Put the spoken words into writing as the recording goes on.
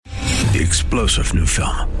The explosive new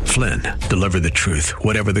film, Flynn, deliver the truth,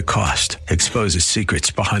 whatever the cost, exposes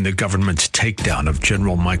secrets behind the government's takedown of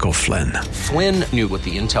General Michael Flynn. Flynn knew what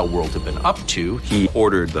the intel world had been up to. He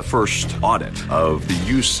ordered the first audit of the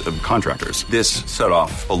use of contractors. This set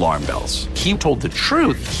off alarm bells. He told the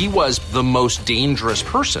truth. He was the most dangerous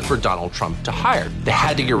person for Donald Trump to hire. They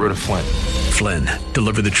had to get rid of Flynn. Flynn,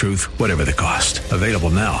 deliver the truth, whatever the cost. Available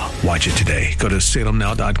now. Watch it today. Go to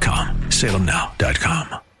salemnow.com.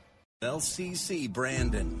 salemnow.com. LCC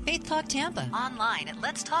Brandon. Faith Talk Tampa. Online at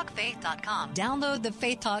letstalkfaith.com. Download the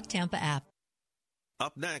Faith Talk Tampa app.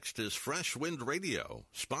 Up next is Fresh Wind Radio,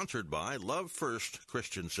 sponsored by Love First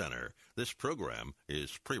Christian Center. This program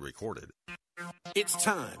is pre-recorded. It's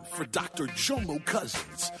time for Dr. Jomo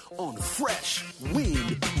Cousins on Fresh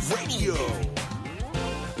Wind Radio.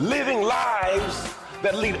 Living lives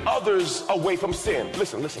that lead others away from sin.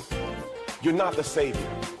 Listen. You're not the Savior.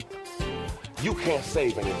 You can't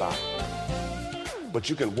save anybody. But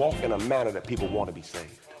you can walk in a manner that people want to be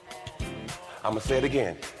saved. I'm going to say it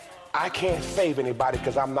again. I can't save anybody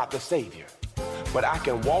because I'm not the Savior. But I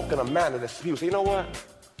can walk in a manner that people say, you know what?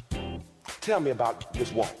 Tell me about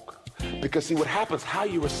this walk. Because see, what happens, how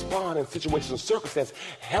you respond in situations and circumstances,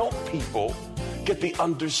 help people get the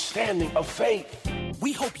understanding of faith.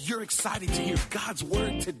 We hope you're excited to hear God's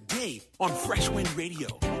word today on Fresh Wind Radio.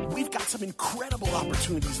 We've got some incredible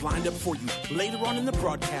opportunities lined up for you later on in the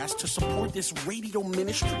broadcast to support this radio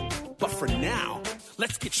ministry. But for now,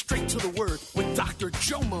 let's get straight to the word with Dr.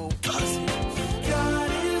 Jomo Cousins. God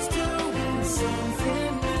is doing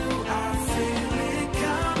something new. I feel it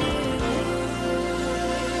coming.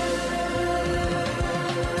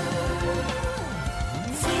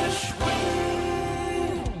 Fresh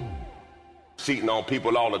Wind. Cheating on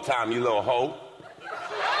people all the time, you little hoe.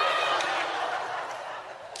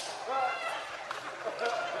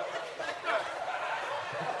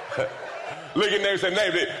 Look at there and say,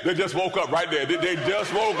 neighbor, they just woke up right there. They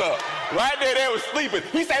just woke up. Right there, they were sleeping.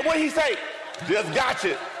 He said, what did he say? Just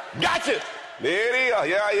gotcha. There it is.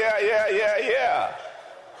 Yeah.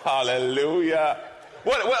 Hallelujah.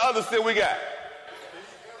 What other sin we got?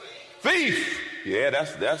 Thief. Yeah,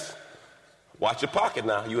 that's. Watch your pocket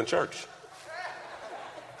now. You in church.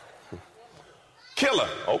 Killer.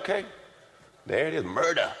 Okay. There it is.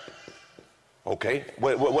 Murder. Okay.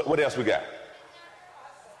 What else we got?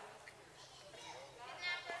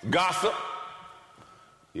 Gossip.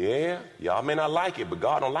 Yeah, y'all may not like it, but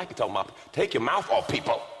God don't like it. Talking about take your mouth off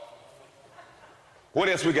people. What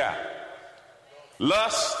else we got?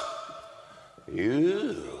 Lust.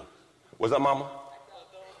 Ew. What's that, mama?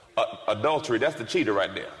 Adultery. That's the cheater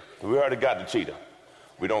right there. We already got the cheater.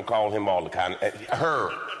 We don't call him all the kind of her.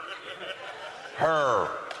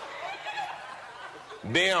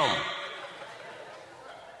 Them.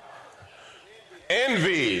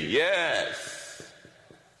 Envy. Yes.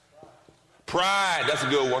 Pride, that's a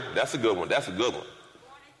good one.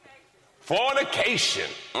 Fornication.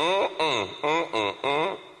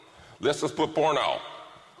 Let's just put porn out.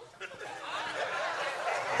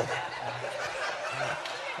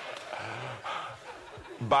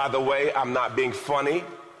 By the way, I'm not being funny.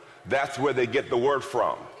 That's where they get the word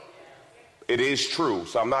from. It is true.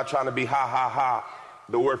 So I'm not trying to be ha.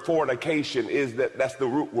 The word fornication that's the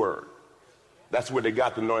root word. That's where they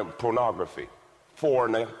got the name pornography.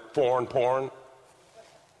 Foreign porn.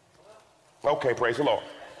 Okay, praise the Lord.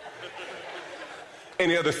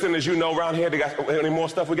 Any other sinners you know around here? They got any more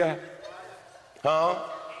stuff we got? Huh?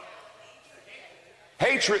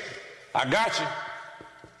 Hatred. I got you.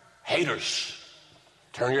 Haters.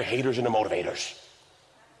 Turn your haters into motivators.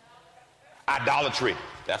 Idolatry.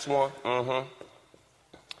 That's one.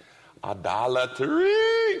 Idolatry.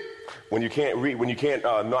 When you can't read, when you can't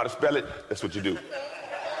know how to spell it, that's what you do.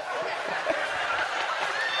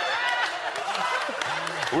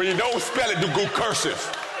 When you don't spell it, do go cursive.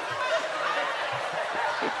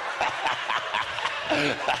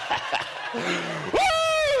 Woo,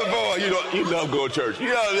 boy, you love going to church. You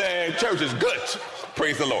know what I'm saying? Church is good.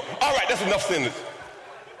 Praise the Lord. All right, that's enough sins.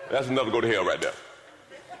 That's enough to go to hell right there.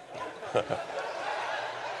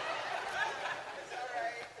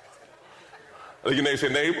 Look at your neighbor, say,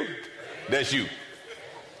 neighbor, that's you.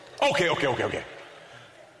 Okay. Look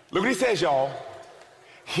what he says, y'all.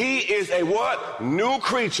 He is a what? New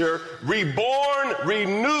creature, reborn,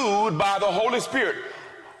 renewed by the Holy Spirit.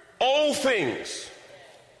 Old things,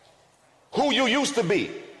 who you used to be,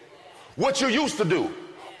 what you used to do.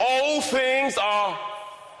 Old things are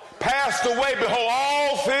passed away. Behold,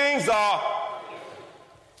 all things are.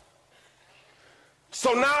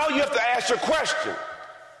 So now you have to ask your question.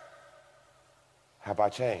 Have I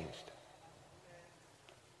changed?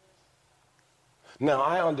 Now,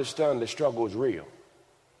 I understand the struggle is real.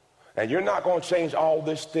 And you're not going to change all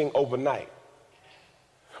this thing overnight.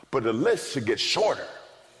 But the list should get shorter.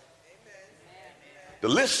 The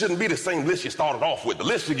list shouldn't be the same list you started off with. The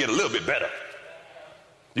list should get a little bit better.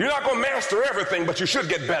 You're not going to master everything, but you should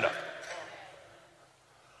get better.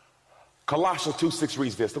 Colossians 2:6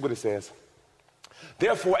 reads this. Look what it says.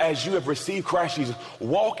 Therefore, as you have received Christ Jesus,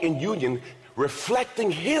 walk in union,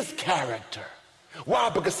 reflecting his character. Why?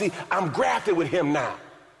 Because, see, I'm grafted with him now.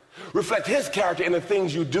 Reflect his character in the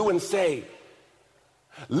things you do and say.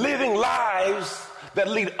 Living lives that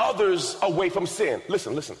lead others away from sin.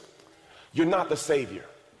 Listen. You're not the Savior.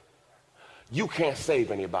 You can't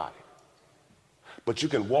save anybody. But you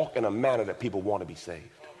can walk in a manner that people want to be saved.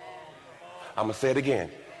 I'm going to say it again.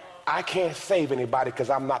 I can't save anybody because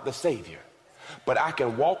I'm not the Savior. But I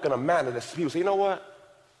can walk in a manner that people say, you know what?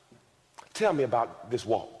 Tell me about this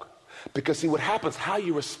walk. Because see, what happens, how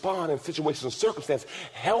you respond in situations and circumstances,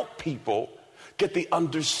 help people get the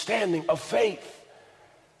understanding of faith.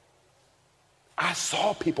 I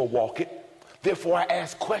saw people walk it. Therefore, I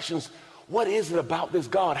asked questions. What is it about this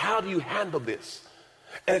God? How do you handle this?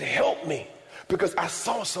 And it helped me because I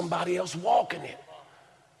saw somebody else walking it.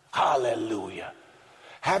 Hallelujah.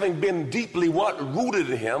 Having been deeply rooted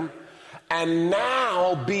in him, and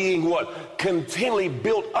now being continually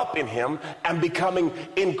built up in him and becoming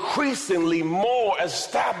increasingly more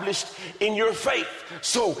established in your faith.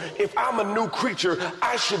 So if I'm a new creature,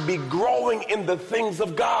 I should be growing in the things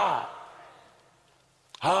of God.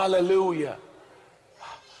 Hallelujah.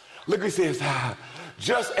 Look, he says,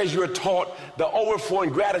 just as you're taught the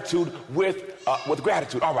overflowing gratitude with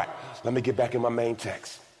gratitude. All right, let me get back in my main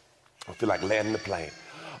text. I feel like landing the plane.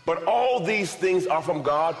 But all these things are from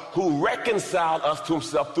God, who reconciled us to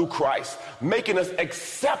himself through Christ, making us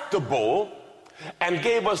acceptable and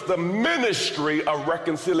gave us the ministry of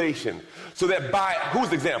reconciliation. So that by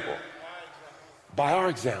whose example? By our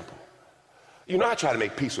example. You know, I try to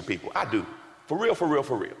make peace with people. I do. For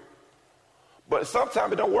real. But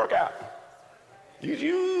sometimes it don't work out.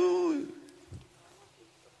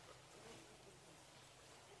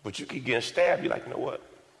 But you keep getting stabbed. You're like, you know what?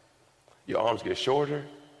 Your arms get shorter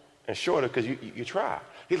and shorter because you try.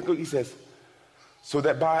 He says, so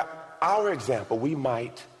that by our example we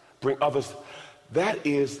might bring others. That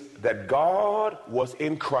is, that God was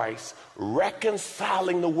in Christ,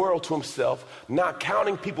 reconciling the world to himself, not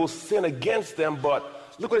counting people's sin against them,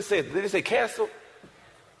 but look what it says. Did it say cancel?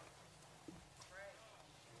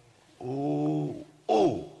 Ooh.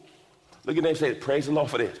 Look at them say, praise the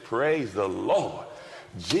Lord for this. Praise the Lord.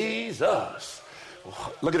 Jesus.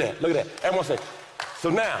 Look at that. Everyone say,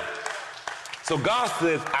 so God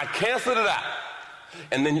says, I canceled it out.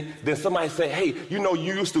 And then somebody say, hey, you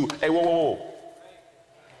used to, hey, whoa.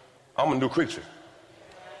 I'm a new creature.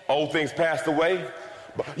 Old things passed away.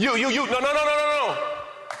 No.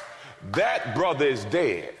 That brother is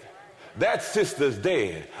dead. That sister's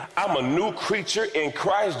dead. I'm a new creature in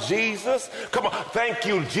Christ Jesus. Come on. Thank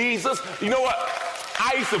you, Jesus. You know what?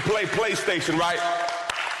 I used to play PlayStation, right?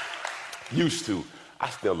 Used to. I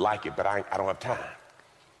still like it, but I don't have time.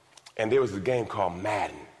 And there was a game called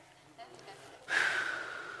Madden.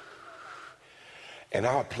 And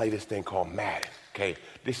I would play this thing called Madden, okay?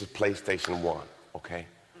 This is PlayStation 1, okay?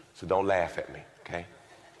 So don't laugh at me, okay?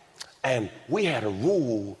 And we had a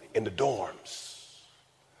rule in the dorms.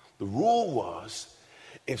 The rule was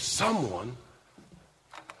if someone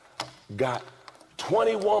got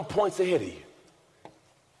 21 points ahead of you,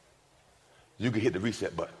 you could hit the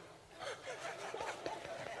reset button.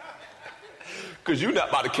 Because you're not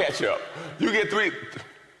about to catch up. You get 3,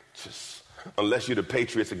 just unless you're the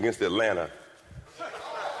Patriots against Atlanta.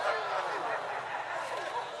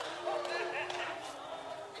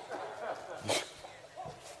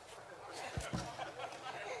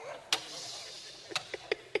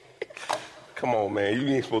 Come on, man. You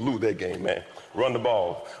ain't supposed to lose that game, man. Run the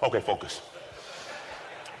ball. Okay, focus.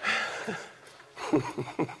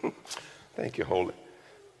 Thank you, Holy.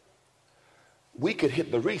 We could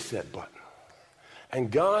hit the reset button.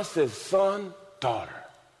 And God says, son, daughter,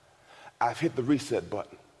 I've hit the reset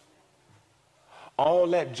button. All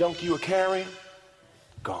that junk you were carrying,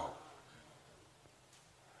 gone.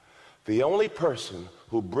 The only person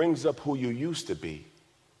who brings up who you used to be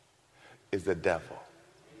is the devil.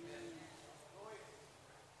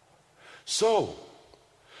 So,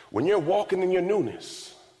 when you're walking in your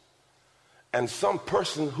newness, and some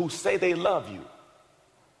person who say they love you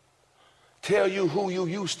tell you who you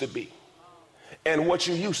used to be and what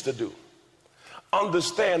you used to do,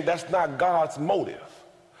 understand that's not God's motive.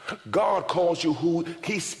 God calls you who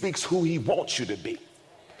he speaks who he wants you to be.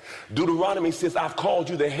 Deuteronomy says, I've called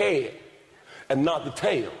you the head and not the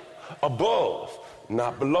tail. Above,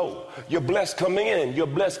 not below. You're blessed coming in. You're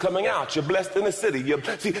blessed coming out. You're blessed in the city.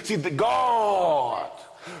 See, the God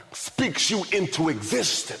speaks you into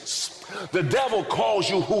existence. The devil calls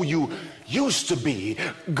you who you used to be.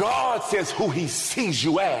 God says who he sees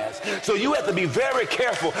you as. So you have to be very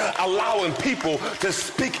careful allowing people to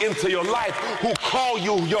speak into your life who call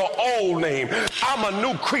you your old name. I'm a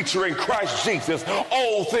new creature in Christ Jesus.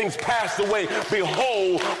 Old things passed away.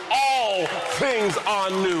 Behold, all things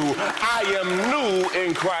are new. I am new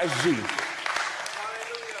in Christ Jesus.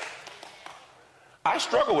 I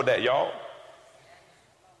struggle with that, y'all.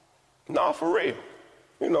 No, for real.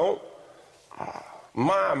 You know,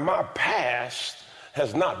 my past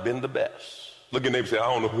has not been the best. Look at neighbor and say,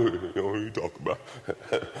 I don't know who you talk about.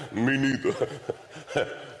 Me neither.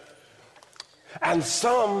 And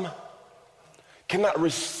some cannot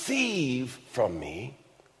receive from me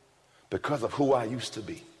because of who I used to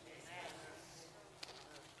be.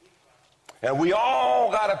 And we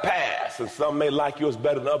all got a past, and some may like yours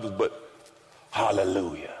better than others, but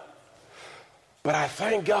hallelujah. But I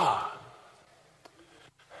thank God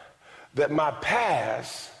that my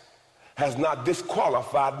past has not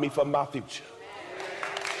disqualified me from my future.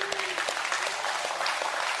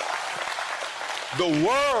 The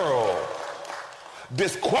world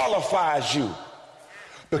disqualifies you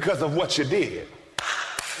because of what you did.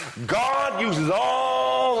 God uses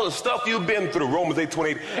all the stuff you've been through, Romans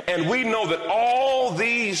 8:28, and we know that all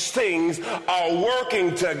these things are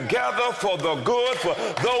working together for the good for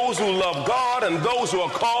those who love God and those who are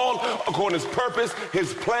called according to his purpose,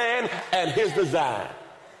 his plan, and his design.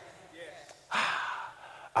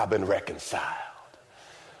 I've been reconciled.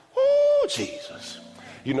 Oh, Jesus.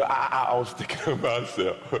 You know, I was thinking about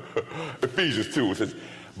myself. Ephesians 2 says,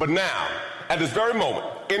 but now, at this very moment,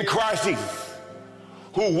 in Christ Jesus,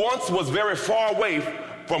 who once was very far away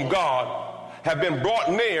from God, have been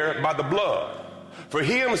brought near by the blood. For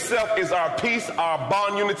he himself is our peace, our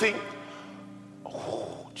bond unity.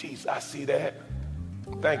 Oh, Jesus, I see that.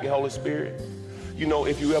 Thank you, Holy Spirit. You know,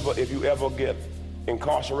 if you ever get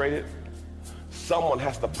incarcerated, someone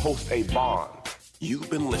has to post a bond. You've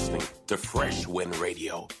been listening to Fresh Wind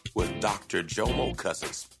Radio with Dr. Jomo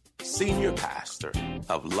Cousins, Senior Pastor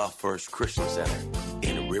of Love First Christian Center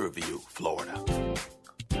in Riverview, Florida.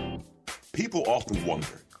 People often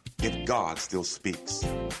wonder if God still speaks,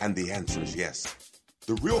 and the answer is yes.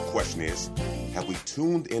 The real question is, have we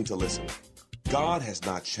tuned in to listen? God has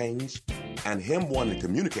not changed, and him wanting to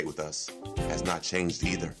communicate with us has not changed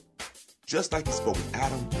either. Just like he spoke with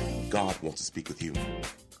Adam, God wants to speak with you.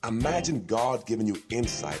 Imagine God giving you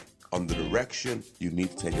insight on the direction you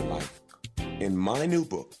need to take in life. In my new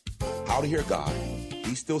book, How to Hear God,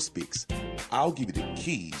 He Still Speaks, I'll give you the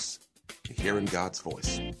keys to hearing God's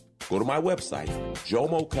voice. Go to my website,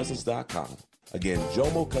 JomoCousins.com. Again,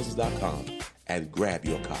 JomoCousins.com, and grab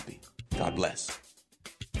your copy. God bless.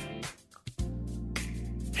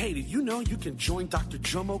 Hey, did you know you can join Dr.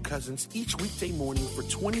 Jomo Cousins each weekday morning for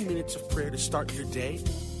 20 minutes of prayer to start your day?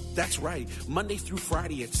 That's right. Monday through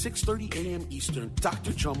Friday at 6:30 a.m. Eastern,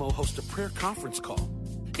 Dr. Jomo hosts a prayer conference call.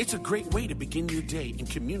 It's a great way to begin your day in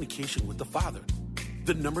communication with the Father.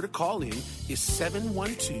 The number to call in is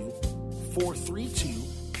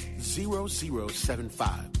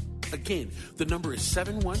 712-432-0075. Again, the number is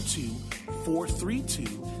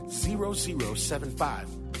 712-432-0075.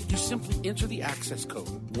 You simply enter the access code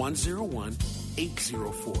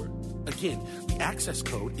 101804. Again, the access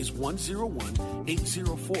code is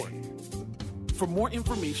 101804. For more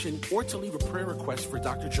information or to leave a prayer request for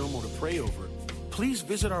Dr. Jomo to pray over, please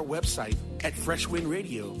visit our website at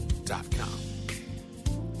freshwindradio.com.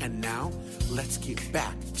 And now, let's get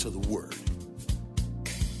back to the Word.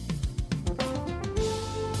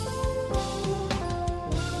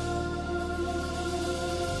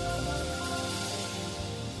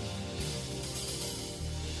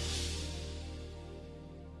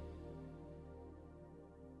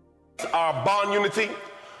 Our bond unity.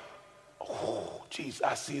 Oh, geez,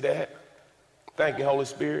 I see that. Thank you, Holy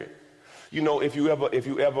Spirit. You know, if you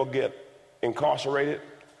ever get incarcerated,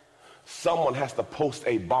 someone has to post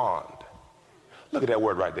a bond. Look at that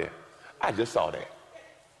word right there. I just saw that.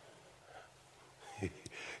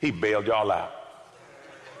 He bailed y'all out.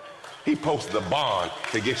 He posted a bond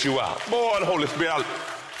to get you out. Boy, the Holy Spirit.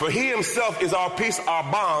 For he himself is our peace, our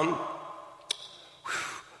bond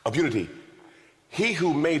of unity. He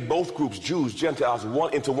who made both groups, Jews, Gentiles,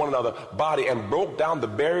 one into one another body and broke down the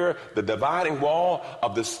barrier, the dividing wall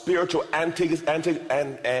of the spiritual antagonism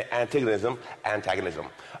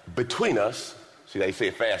between us. See, they say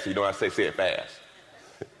it fast, so you know I say it fast.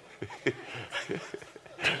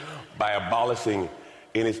 By abolishing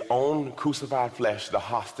in his own crucified flesh the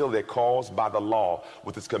hostility caused by the law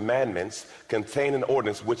with its commandments contained an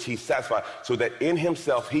ordinance which he satisfied, so that in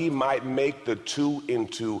himself he might make the two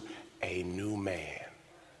into a new man,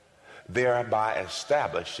 thereby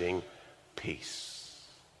establishing peace.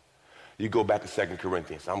 You go back to 2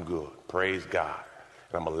 Corinthians. I'm good. Praise God.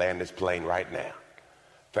 And I'm going to land this plane right now.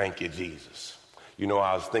 Thank you, Jesus. You know,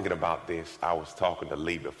 I was thinking about this. I was talking to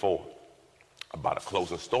Lee before about a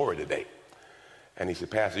closing story today. And he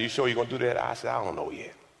said, Pastor, you sure you're going to do that? I said, I don't know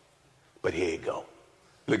yet. But here you go.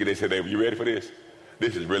 Look at this here, David. You ready for this?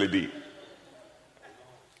 This is really deep.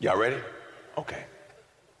 Y'all ready? Okay.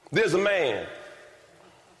 There's a man.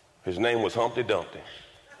 His name was Humpty Dumpty.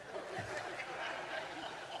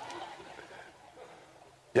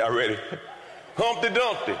 Y'all ready? Humpty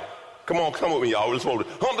Dumpty. Come on, come with me, y'all.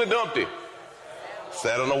 Humpty Dumpty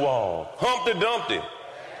sat on the wall. Humpty Dumpty.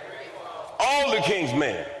 All the king's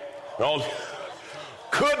men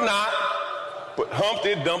could not put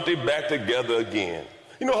Humpty Dumpty back together again.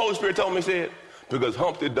 You know what the Holy Spirit told me, said? Because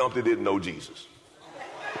Humpty Dumpty didn't know Jesus.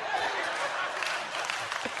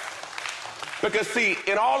 Because see,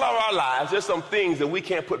 in all of our lives, there's some things that we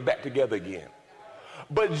can't put back together again.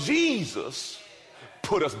 But Jesus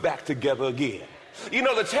put us back together again. You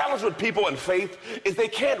know, the challenge with people in faith is they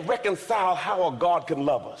can't reconcile how a God can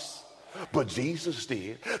love us. But Jesus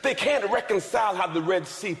did. They can't reconcile how the Red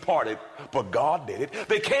Sea parted, but God did it.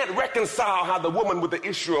 They can't reconcile how the woman with the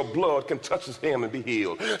issue of blood can touch his hem and be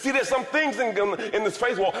healed. See, there's some things in this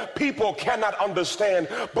faith world people cannot understand,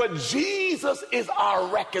 but Jesus is our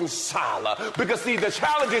reconciler. Because see, the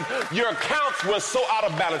challenge is your accounts were so out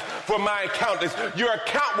of balance. For my accountants, your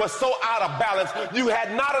account was so out of balance, you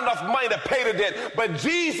had not enough money to pay the debt. But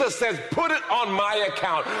Jesus says, put it on my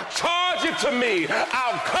account. Charge it to me.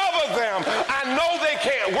 I'll cover them. I know they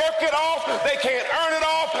can't work it off, they can't earn it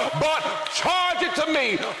off, but charge it to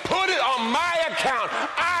me. Put it on my account.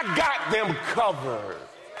 I got them covered.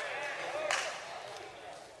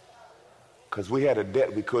 Because we had a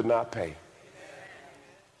debt we could not pay.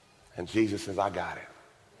 And Jesus says, I got it.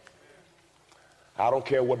 I don't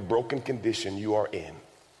care what broken condition you are in.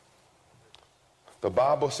 The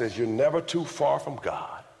Bible says you're never too far from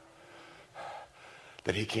God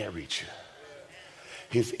that he can't reach you.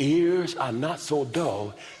 His ears are not so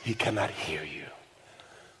dull, he cannot hear you.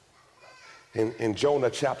 In Jonah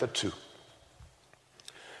chapter 2,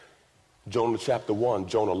 Jonah chapter 1,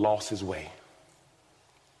 Jonah lost his way.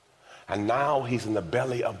 And now he's in the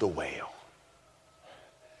belly of the whale.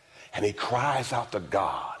 And he cries out to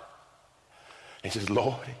God. And he says,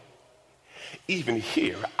 Lord, even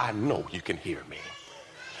here, I know you can hear me.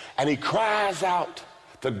 And he cries out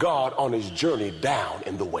to God on his journey down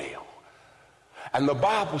in the whale. And the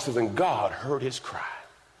Bible says, and God heard his cry.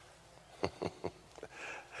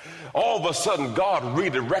 All of a sudden, God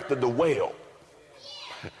redirected the whale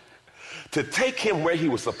to take him where he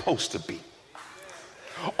was supposed to be.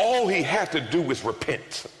 All he had to do was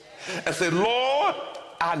repent and say, Lord,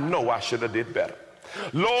 I know I should have did better.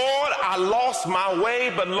 Lord, I lost my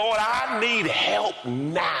way, but Lord, I need help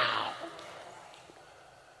now.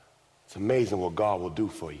 It's amazing what God will do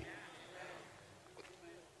for you.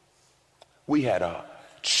 We had a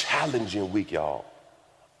challenging week, y'all.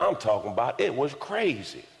 I'm talking about it was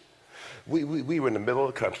crazy. We were in the middle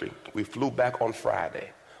of the country. We flew back on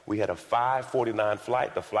Friday. We had a 5:49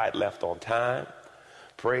 flight. The flight left on time.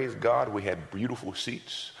 Praise God, we had beautiful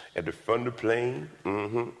seats at the front of the plane.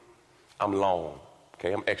 I'm long,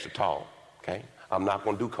 okay? I'm extra tall, okay? I'm not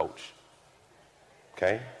going to do coach,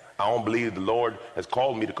 okay? I don't believe the Lord has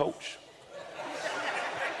called me to coach.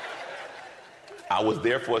 I was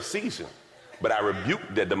there for a season, but I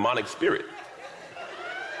rebuked that demonic spirit.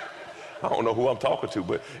 I don't know who I'm talking to,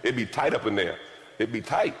 but it'd be tight up in there. It'd be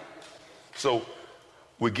tight. So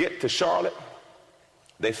we get to Charlotte.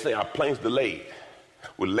 They say our plane's delayed.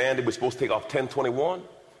 We landed. We're supposed to take off 10:21.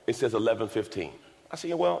 It says 11:15. I said,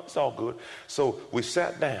 yeah, well, it's all good. So we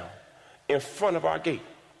sat down in front of our gate.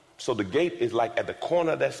 So the gate is like at the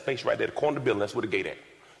corner of that space right there, the corner of the building. That's where the gate at.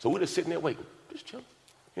 So we're just sitting there waiting, just chilling,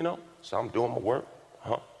 you know. So I'm doing my work.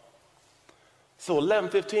 So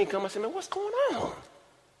 11:15 come. I said, man, what's going on?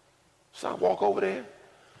 So I walk over there.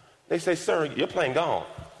 They say, sir, your plane gone.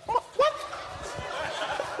 What?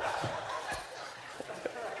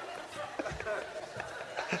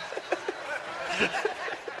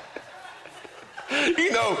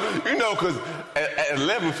 You know, because at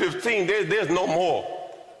 11:15, there's no more.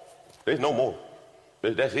 There's no more.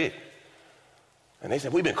 That's it. And they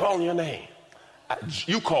said, we've been calling your name.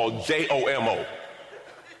 You called J-O-M-O.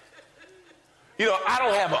 You know, I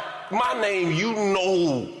don't have my name, you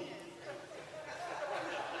know.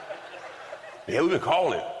 Yeah, we've been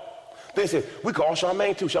calling it. They said, we called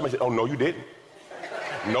Charmaine too. Charmaine said, oh, no, you didn't.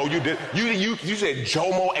 No, you didn't. You said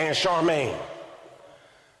Jomo and Charmaine.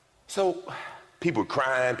 So people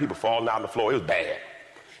crying, people falling out on the floor. It was bad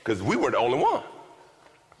because we were the only one.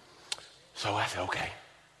 So I said, okay.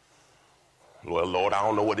 Well, Lord, I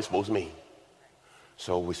don't know what it's supposed to mean.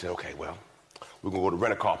 So we said, okay, well, we're going to go to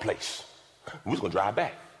rent-a-car place. We're just going to drive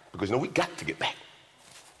back because, we got to get back.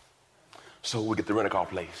 So we get the rent-a-car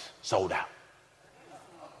place, sold out.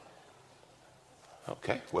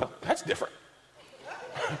 Okay, well, that's different.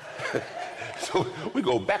 So we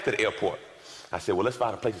go back to the airport. I said, well, let's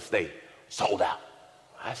find a place to stay. Sold out.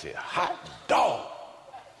 I said, hot dog.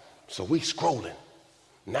 So we scrolling.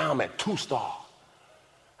 Now I'm at 2-star.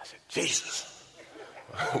 I said, Jesus.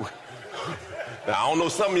 Now, I don't know,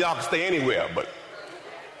 some of y'all can stay anywhere, but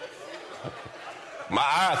my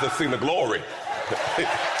eyes have seen the glory.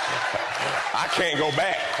 I can't go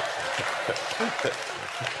back.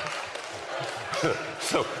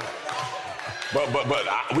 So, but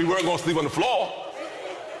we weren't going to sleep on the floor.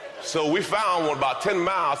 So we found one about 10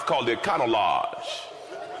 miles called the Econo Lodge.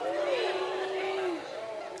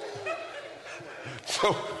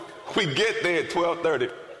 So we get there at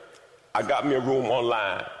 12:30. I got me a room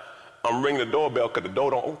online. I'm ringing the doorbell because the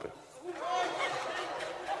door don't open.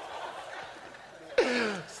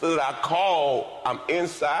 So that I call, I'm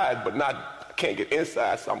inside, but I can't get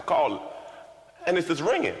inside, so I'm calling. And it's just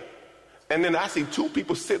ringing. And then I see 2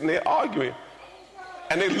 people sitting there arguing,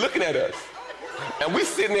 and they're looking at us. And we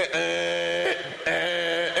sitting there,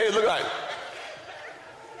 and it look like,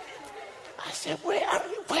 I said, where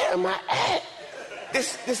am I at?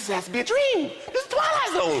 This has to be a dream. This is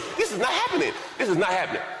Twilight Zone. This is not happening. This is not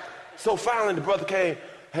happening. So finally the brother came,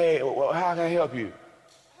 hey, well, how can I help you?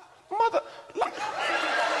 Mother.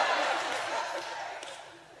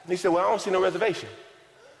 He said, well, I don't see no reservation.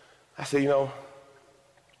 I said,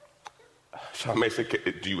 Charmaine said,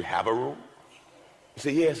 do you have a room? He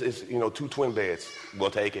said, yes, it's, 2 twin beds. We'll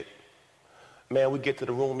take it. Man, we get to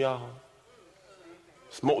the room, y'all.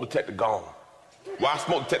 Smoke detector gone. Why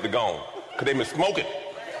smoke detector gone? Because they been smoking.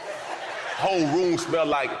 Whole room smelled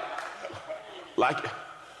like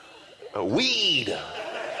weed.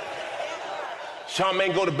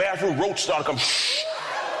 Charmaine go to the bathroom, roach started come, shh.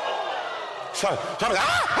 Charmaine,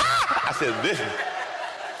 ah! I said, listen,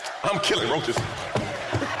 I'm killing roaches.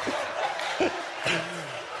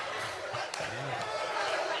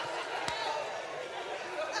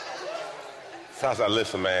 So I said,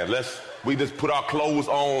 listen, man, we just put our clothes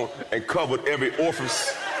on and covered every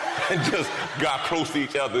orifice and just got close to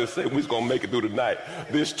each other and said, we're just going to make it through the night.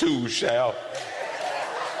 This too shall.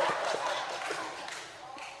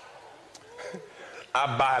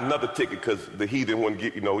 I buy another ticket because the heathen wouldn't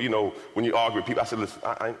get, when you argue with people, I said, listen,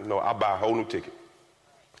 I'll buy a whole new ticket.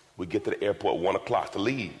 We get to the airport at 1 o'clock to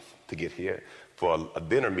leave to get here for a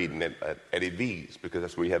dinner meeting at Eddie because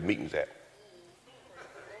that's where you have meetings at.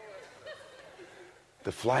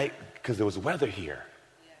 The flight, because there was weather here,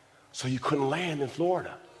 so you couldn't land in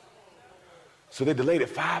Florida. So they delayed it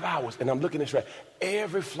 5 hours, and I'm looking at this right.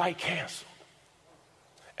 Every flight canceled.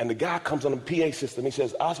 And the guy comes on the PA system. He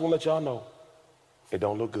says, I just want to let y'all know, it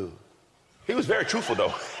don't look good. He was very truthful,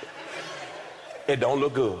 though. It don't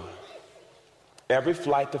look good. Every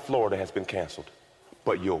flight to Florida has been canceled,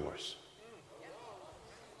 but yours.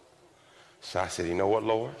 So I said, you know what,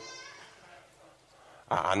 Lord?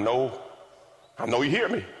 I know you hear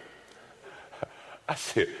me. I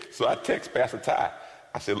said, so I text Pastor Ty.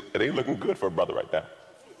 I said, it ain't looking good for a brother right now.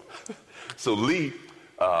 So Lee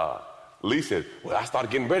said, well, I started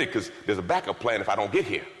getting ready because there's a backup plan if I don't get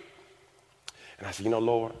here. And I said,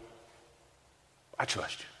 Lord, I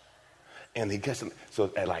trust you. And he gets him.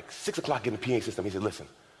 So at like 6 o'clock in the PA system, he said, listen,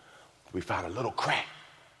 we found a little crack.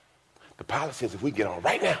 The pilot says if we get on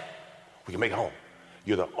right now, we can make it home.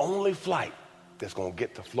 You're the only flight that's going to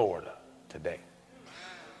get to Florida today.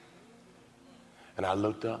 And I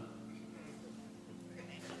looked up.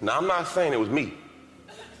 Now, I'm not saying it was me.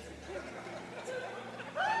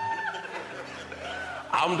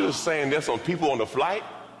 I'm just saying there's some people on the flight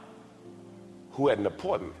who had an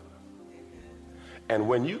appointment. And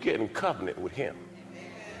when you get in covenant with him,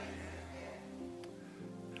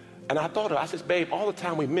 and I thought, I said, babe, all the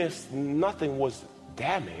time we missed, nothing was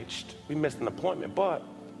damaged. We missed an appointment, but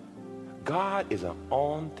God is an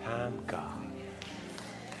on-time God.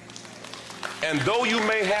 And though you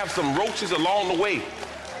may have some roaches along the way,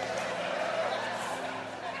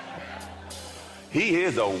 he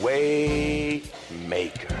is a way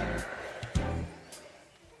maker.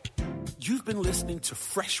 You You've been listening to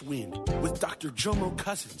Fresh Wind with Dr. Jomo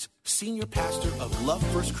Cousins, Senior Pastor of Love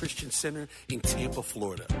First Christian Center in Tampa,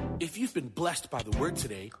 Florida. If you've been blessed by the word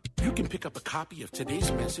today, you can pick up a copy of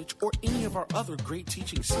today's message or any of our other great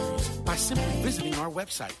teaching series by simply visiting our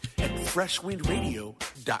website at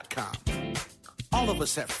freshwindradio.com. All of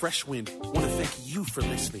us at Fresh Wind want to thank you for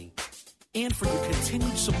listening and for your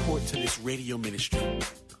continued support to this radio ministry.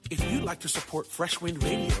 If you'd like to support Fresh Wind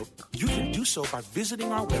Radio, you can do so by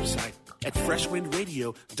visiting our website at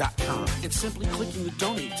freshwindradio.com and simply clicking the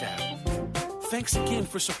Donate tab. Thanks again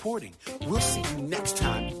for supporting. We'll see you next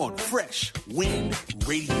time on Fresh Wind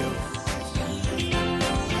Radio.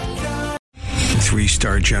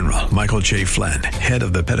 3-star General Michael J. Flynn, head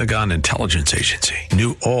of the Pentagon Intelligence Agency,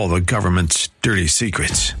 knew all the government's dirty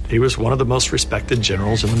secrets. He was one of the most respected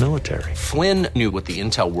generals in the military. Flynn knew what the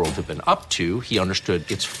intel world had been up to. He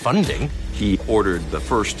understood its funding. He ordered the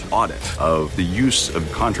first audit of the use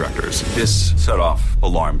of contractors. This set off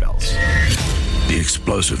alarm bells. The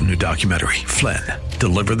explosive new documentary, Flynn,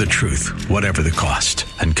 Deliver the Truth, Whatever the Cost,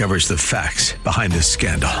 uncovers the facts behind this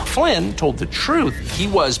scandal. Flynn told the truth. He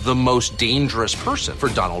was the most dangerous person for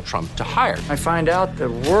Donald Trump to hire. I find out the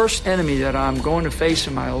worst enemy that I'm going to face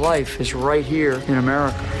in my life is right here in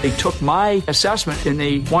America. They took my assessment and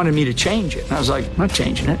they wanted me to change it. And I was like, I'm not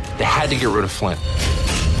changing it. They had to get rid of Flynn.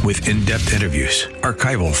 With in-depth interviews,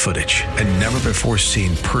 archival footage, and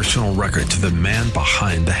never-before-seen personal records of the man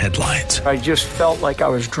behind the headlines. I just felt like I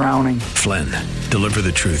was drowning. Flynn, Deliver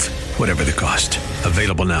the Truth, Whatever the Cost.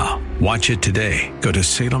 Available now. Watch it today. Go to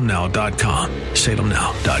salemnow.com.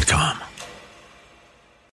 salemnow.com.